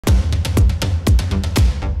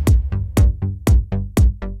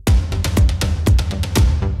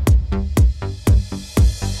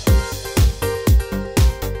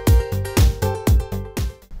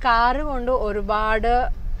Car കൊണ്ട് ഒരുപാട്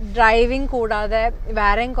driving കൂടാതെ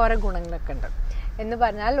വേറെയും കുറേ ഗുണങ്ങളൊക്കെ ഉണ്ട്. എന്ന്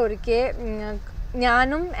പറഞ്ഞാൽ ഒരിക്കൽ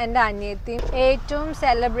ഞാനും എൻ്റെ അനിയത്തിയും ഏറ്റവും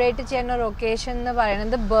സെലിബ്രേറ്റ് ചെയ്യുന്ന ഒരു ഒക്കേഷൻ എന്ന്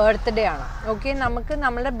പറയുന്നത് ബർത്ത്ഡേ ആണ്. ഓക്കെ, നമുക്ക്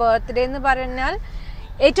നമ്മളുടെ ബർത്ത്ഡേ എന്ന് പറഞ്ഞാൽ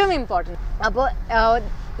ഏറ്റവും ഇമ്പോർട്ടൻറ്റ്. അപ്പോൾ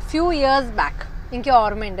ഫ്യൂ ഇയേഴ്സ് ബാക്ക് എനിക്ക്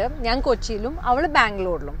ഓർമ്മയുണ്ട്, ഞാൻ കൊച്ചിയിലും അവൾ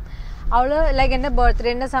ബാംഗ്ലൂരിലും. അവൾ ലൈക്ക് എൻ്റെ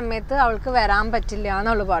ബർത്ത്ഡേൻ്റെ സമയത്ത് അവൾക്ക് വരാൻ പറ്റില്ല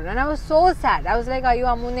എന്നവൾ പറഞ്ഞു. I was so sad. I was like അയ്യോ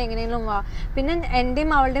അമ്മൂന്ന് എങ്ങനെയെങ്കിലും വാ. പിന്നെ എൻ്റെയും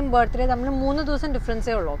അവളുടെയും ബർത്ത്ഡേ തമ്മിൽ 3 ദിവസം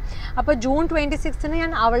ഡിഫറൻസേ ഉള്ളൂ. അപ്പോൾ ജൂൺ 26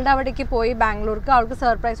 ഞാൻ അവളുടെ അവിടേക്ക് പോയി ബാംഗ്ലൂർക്ക്. അവൾക്ക്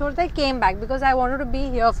സർപ്രൈസ് കൊടുത്ത് I came back because I wanted to B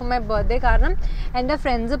here for my birthday. കാരണം എൻ്റെ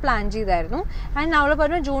ഫ്രണ്ട്സ് പ്ലാൻ ചെയ്തായിരുന്നു. ആൻഡ് അവൾ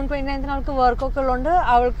പറഞ്ഞു ജൂൺ 29 അവൾക്ക് വർക്കൊക്കെ ഉള്ളതുകൊണ്ട്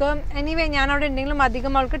അവൾക്ക് എനിവേ ഞാൻ അവിടെ ഉണ്ടെങ്കിലും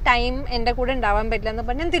അധികം അവൾക്ക് ടൈം എൻ്റെ കൂടെ ഉണ്ടാവാൻ പറ്റില്ല എന്ന്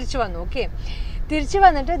പറഞ്ഞ് ഞാൻ തിരിച്ചു വന്നു. ഓക്കെ, തിരിച്ചു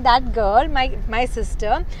വന്നിട്ട് that girl my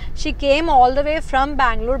sister she came all the way from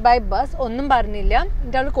Bangalore by bus. ഒന്നും പറഞ്ഞില്ല.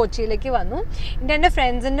 എന്നിട്ട് അവൾ കൊച്ചിയിലേക്ക് വന്നു. എന്നിട്ട് എൻ്റെ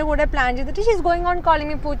ഫ്രണ്ട്സിൻ്റെ കൂടെ പ്ലാൻ ചെയ്തിട്ട് she is going on calling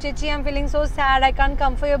me പൂച്ചേച്ചി I M feeling so sad I can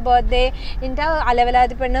come for your birthday. എന്നിട്ട്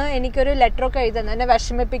അലവലാതി പെണ്ണ് എനിക്കൊരു ലെറ്ററൊക്കെ എഴുതി തന്നു, എന്നെ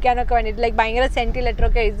വിഷമിപ്പിക്കാനൊക്കെ വേണ്ടിയിട്ട്. ലൈക്ക് ഭയങ്കര സെൻറ്റി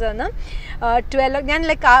ലെറ്ററൊക്കെ എഴുതി തന്നു. 12 ഞാൻ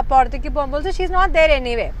ലൈക്ക് പുറത്തേക്ക് പോകുമ്പോൾ she is not there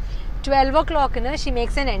anyway. 12 o'clock she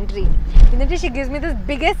makes N entry. എന്നിട്ട് she gives me this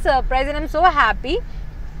biggest surprise and I M so happy.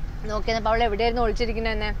 നോക്കിയപ്പോൾ അവൾ എവിടെയായിരുന്നു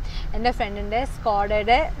ഒളിച്ചിരിക്കുന്നത് തന്നെ? എൻ്റെ ഫ്രണ്ടിൻ്റെ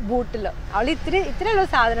സ്കോഡയുടെ ബൂട്ടിൽ. അവൾ ഇത്രയുള്ള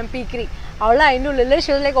സാധനം പീക്രി, അവൾ അതിൻ്റെ ഉള്ളിൽ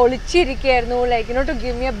she was like ഒളിച്ചിരിക്കുകയായിരുന്നു, like to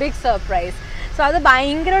give me a big surprise. So അത്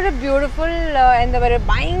ഭയങ്കര ഒരു ബ്യൂട്ടിഫുൾ എന്താ പറയുക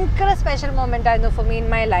ഭയങ്കര സ്പെഷ്യൽ മൊമെൻ്റ് ആയിരുന്നു for me in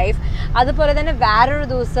my life. അതുപോലെ തന്നെ വേറൊരു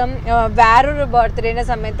ദിവസം വേറൊരു ബർത്ത്ഡേൻ്റെ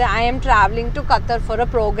സമയത്ത് I M travelling to Qatar four A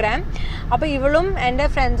programme. അപ്പോൾ ഇവളും എൻ്റെ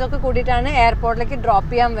ഫ്രണ്ട്സൊക്കെ കൂടിയിട്ടാണ് എയർപോർട്ടിലേക്ക്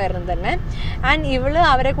ഡ്രോപ്പ് ചെയ്യാൻ വരുന്നത് തന്നെ. ആൻഡ് ഇവള്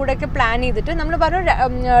അവരെ കൂടെയൊക്കെ പ്ലാൻ ചെയ്തിട്ട് നമ്മൾ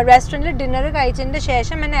പറഞ്ഞു റെസ്റ്റോറൻറ്റിൽ ഡിന്നർ കഴിച്ചതിൻ്റെ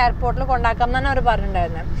ശേഷം എന്നെ എയർപോർട്ടിൽ കൊണ്ടാക്കാം എന്നാണ് അവർ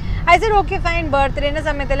പറഞ്ഞിട്ടുണ്ടായിരുന്നത്. I said okay fine, ബർത്ത്ഡേൻ്റെ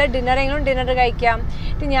സമയത്തല്ലേ ഡിന്നറെങ്കിലും dinner കഴിക്കാം.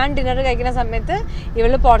 ഞാൻ ഡിന്നർ കഴിക്കുന്ന സമയത്ത്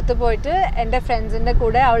ഇവൾ പുറത്ത് പോയിട്ട് എൻ്റെ ഫ്രണ്ട്സിൻ്റെ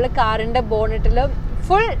കൂടെ അവൾ കാറിൻ്റെ ബോണറ്റിൽ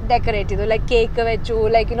ഫുൾ ഡെക്കറേറ്റ് ചെയ്തു. ലൈക്ക് കേക്ക് വെച്ചു,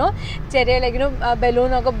 ലൈക്കിനോ ചെറിയ ലൈക്കിനോ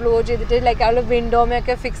ബലൂണൊക്കെ ബ്ലോ ചെയ്തിട്ട് ലൈക്ക് അവൾ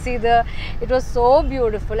വിൻഡോമൊക്കെ ഫിക്സ് ചെയ്ത്. It was so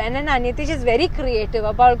beautiful. And എൻ്റെ അനിയത്തി ഷീ ഈസ് വെരി ക്രിയേറ്റീവ്.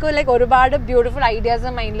 അപ്പോൾ അവൾക്ക് ലൈക്ക് ഒരുപാട് ബ്യൂട്ടിഫുൾ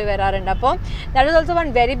ഐഡിയാസ് മൈൻഡിൽ വരാറുണ്ട്. അപ്പോൾ that is also one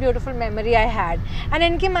very beautiful memory I had. And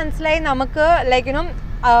എനിക്ക് മനസ്സിലായി നമുക്ക് ലൈക്കിനോ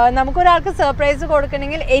നമുക്കൊരാൾക്ക് സർപ്രൈസ്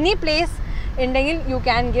കൊടുക്കണമെങ്കിൽ എനി പ്ലേസ് ഉണ്ടെങ്കിൽ you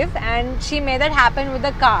can give. And she may that happen with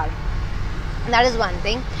the car. That is one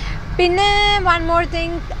thing. പിന്നെ വൺ മോർ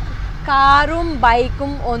തിങ്, കാറും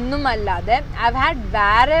ബൈക്കും ഒന്നുമല്ലാതെ I had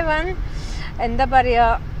വേറെ one എന്താ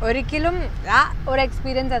പറയുക ഒരിക്കലും ഒരു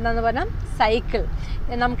എക്സ്പീരിയൻസ് എന്താണെന്ന് പറഞ്ഞാൽ സൈക്കിൾ.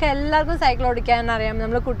 നമുക്ക് എല്ലാവർക്കും സൈക്കിൾ ഓടിക്കാൻ അറിയാം.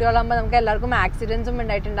 നമ്മൾ കുട്ടികളാകുമ്പോൾ നമുക്ക് എല്ലാവർക്കും ആക്സിഡൻസും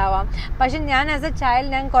ഉണ്ടായിട്ടുണ്ടാവാം. പക്ഷെ ഞാൻ ആസ് എ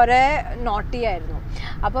ചൈൽഡ് ഞാൻ കുറേ നോട്ടി ആയിരുന്നു.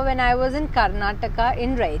 അപ്പോൾ when I was in Karnataka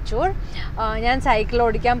in Raichur ഞാൻ സൈക്കിൾ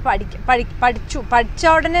ഓടിക്കാൻ പഠിച്ച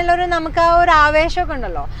ഉടനെ നമുക്ക് ആ ഒരു ആവേശമൊക്കെ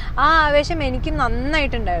ഉണ്ടല്ലോ, ആ ആവേശം എനിക്കും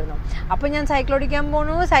നന്നായിട്ടുണ്ടായിരുന്നു. അപ്പോൾ ഞാൻ സൈക്കിൾ ഓടിക്കാൻ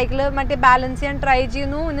പോണു, സൈക്കിൾ മറ്റേ ബാലൻസ് ചെയ്യാൻ ട്രൈ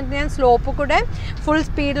ചെയ്യുന്നു. എന്നിട്ട് ഞാൻ സ്ലോപ്പ് കൂടെ ഫുൾ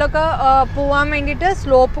സ്പീഡിലൊക്കെ പോകാൻ വേണ്ടിയിട്ട്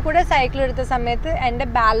സ്ലോപ്പ് കൂടെ സൈക്കിൾ എടുത്ത സമയത്ത് എൻ്റെ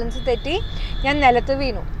ബാലൻസ് തെറ്റി ഞാൻ നിലത്ത്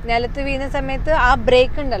വീണ സമയത്ത് ആ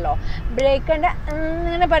ബ്രേക്ക് ഉണ്ടല്ലോ, ബ്രേക്കിൻ്റെ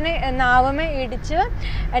അങ്ങനെ പറഞ്ഞ് നാവമേ ഇടിച്ച്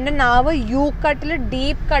എൻ്റെ നാവ് യു കട്ടിൽ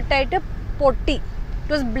ഡീപ്പ് കട്ടായിട്ട് പൊട്ടി.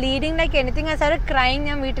 It was bleeding like anything. I started crying.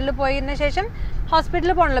 ഞാൻ വീട്ടിൽ പോയതിന് ശേഷം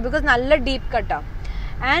ഹോസ്പിറ്റലിൽ പോകണല്ലോ ബിക്കോസ് നല്ല ഡീപ്പ് കട്ടാണ്.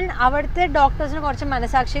 ആൻഡ് അവിടുത്തെ ഡോക്ടേഴ്സിന് കുറച്ച്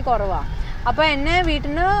മനസാക്ഷി കുറവാണ്. അപ്പോൾ എന്നെ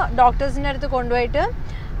വീട്ടിൽ നിന്ന് ഡോക്ടേഴ്സിൻ്റെ അടുത്ത് കൊണ്ടുപോയിട്ട്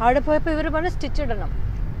അവിടെ പോയപ്പോൾ ഇവർ പറഞ്ഞ് സ്റ്റിച്ച് ഇടണം.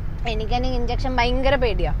 എനിക്കാണെങ്കിൽ ഇഞ്ചക്ഷൻ ഭയങ്കര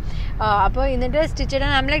പേടിയാണ്. അപ്പോൾ എന്നിട്ട് സ്റ്റിച്ച്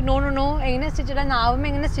ഇടാൻ ഐം ലൈക്ക് നോ എങ്ങനെ സ്റ്റിച്ച് ഇടാൻ, നാവും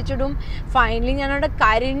എങ്ങനെ സ്റ്റിച്ച് ഇടും. ഫൈനലി ഞാനവിടെ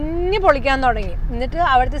കരിഞ്ഞ് പൊളിക്കാൻ തുടങ്ങി. എന്നിട്ട്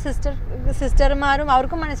അവിടുത്തെ സിസ്റ്റർമാരും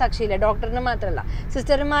അവർക്കും മനസാക്ഷിയില്ല, ഡോക്ടറിന് മാത്രമല്ല.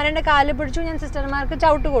 സിസ്റ്റർമാരുടെ കാല് പിടിച്ചു, ഞാൻ സിസ്റ്റർമാർക്ക്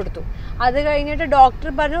ചവിട്ട് കൊടുത്തു. അത് കഴിഞ്ഞിട്ട് ഡോക്ടർ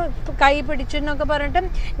പറഞ്ഞു കൈ പിടിച്ചു എന്നൊക്കെ പറഞ്ഞിട്ട്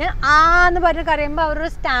ഞാൻ എന്ന് പറഞ്ഞ് കരയുമ്പോൾ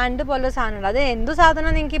അവരൊരു സ്റ്റാൻഡ് പോലെ സാധനമുണ്ട്. അത് എന്തു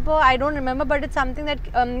സാധനമാണ് എനിക്കിപ്പോൾ I don't remember, but it something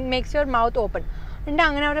that makes your mouth open. എന്നിട്ട്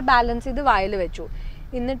അങ്ങനെ അവരെ ബാലൻസ് ചെയ്ത് വായിൽ വെച്ചു.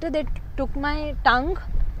 എന്നിട്ട് ദേ took my tongue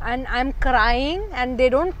and I M crying and they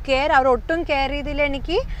don't care. അവർ ഒട്ടും കെയർ ചെയ്തില്ല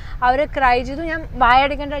എനിക്ക്. അവർ ക്രൈ ചെയ്തു. ഞാൻ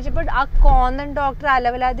വായടിക്കാൻ വെച്ചപ്പോൾ ആ കോന്നൻ ഡോക്ടർ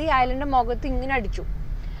അലവലാതി അയാളുടെ മുഖത്ത് ഇങ്ങനെ അടിച്ചു.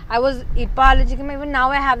 ഐ വാസ് ഇപ്പോൾ ആലോചിക്കുമ്പോൾ ഇവൻ now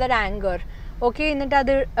I have that anchor. Okay, എന്നിട്ട്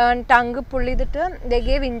അത് ടങ് പുള്ളി ചെയ്തിട്ട് they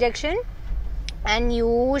gave injection and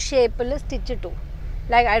you ഷേപ്പിൽ സ്റ്റിച്ച് ഇട്ടു.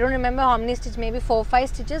 Like I don't remember how many stitch, may be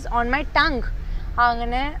 4-5 stitches on my tongue.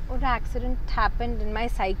 അങ്ങനെ ഒരു accident happened in my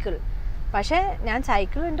cycle. പക്ഷേ ഞാൻ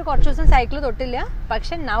സൈക്കിൾ കുറച്ച് ദിവസം സൈക്കിൾ തൊട്ടില്ല.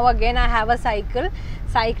 പക്ഷെ now again I have A cycle.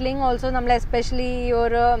 Cycling also നമ്മൾ എസ്പെഷ്യലി ഈ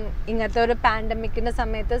ഒരു ഇങ്ങനത്തെ ഒരു പാൻഡമിക്കിൻ്റെ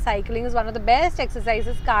സമയത്ത് cycling is one of the best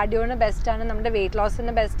exercises. കാർഡിയോന് ബെസ്റ്റാണ്, നമ്മുടെ വെയിറ്റ്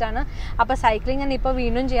ലോസിന് ബെസ്റ്റാണ്. അപ്പോൾ സൈക്ലിംഗ് ഞാൻ ഇപ്പോൾ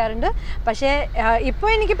വീണ്ടും ചെയ്യാറുണ്ട്. പക്ഷേ ഇപ്പോൾ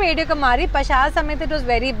എനിക്ക് പേടിയൊക്കെ മാറി. പക്ഷേ ആ സമയത്ത് it was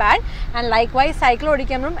very bad. And like vice cycle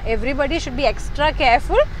ഓടിക്കുമ്പോഴും everybody should be extra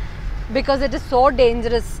careful. because it is so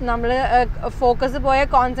dangerous. നമ്മൾ ഫോക്കസ് പോയ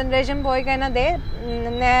കോൺസെൻട്രേഷൻ പോയി കഴിഞ്ഞാൽ അതേ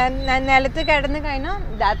നിലത്ത് കിടന്ന് കഴിഞ്ഞാൽ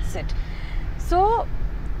ദാറ്റ്സ് ഇറ്റ്. സോ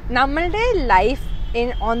നമ്മളുടെ life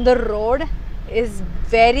on the road is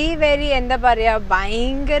very very എന്താ പറയുക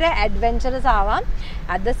ഭയങ്കര അഡ്വെഞ്ചറസ് ആവാം.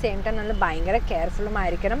 അറ്റ് ദ സെയിം ടൈം നമ്മൾ ഭയങ്കര കെയർഫുള്ളും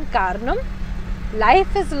ആയിരിക്കണം. കാരണം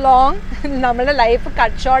ലൈഫ് ഇസ് ലോങ്. നമ്മുടെ ലൈഫ്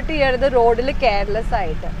കട്ട് ഷോർട്ട് ചെയ്യരുത് റോഡിൽ കെയർലെസ്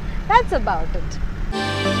ആയിട്ട്. That's about it.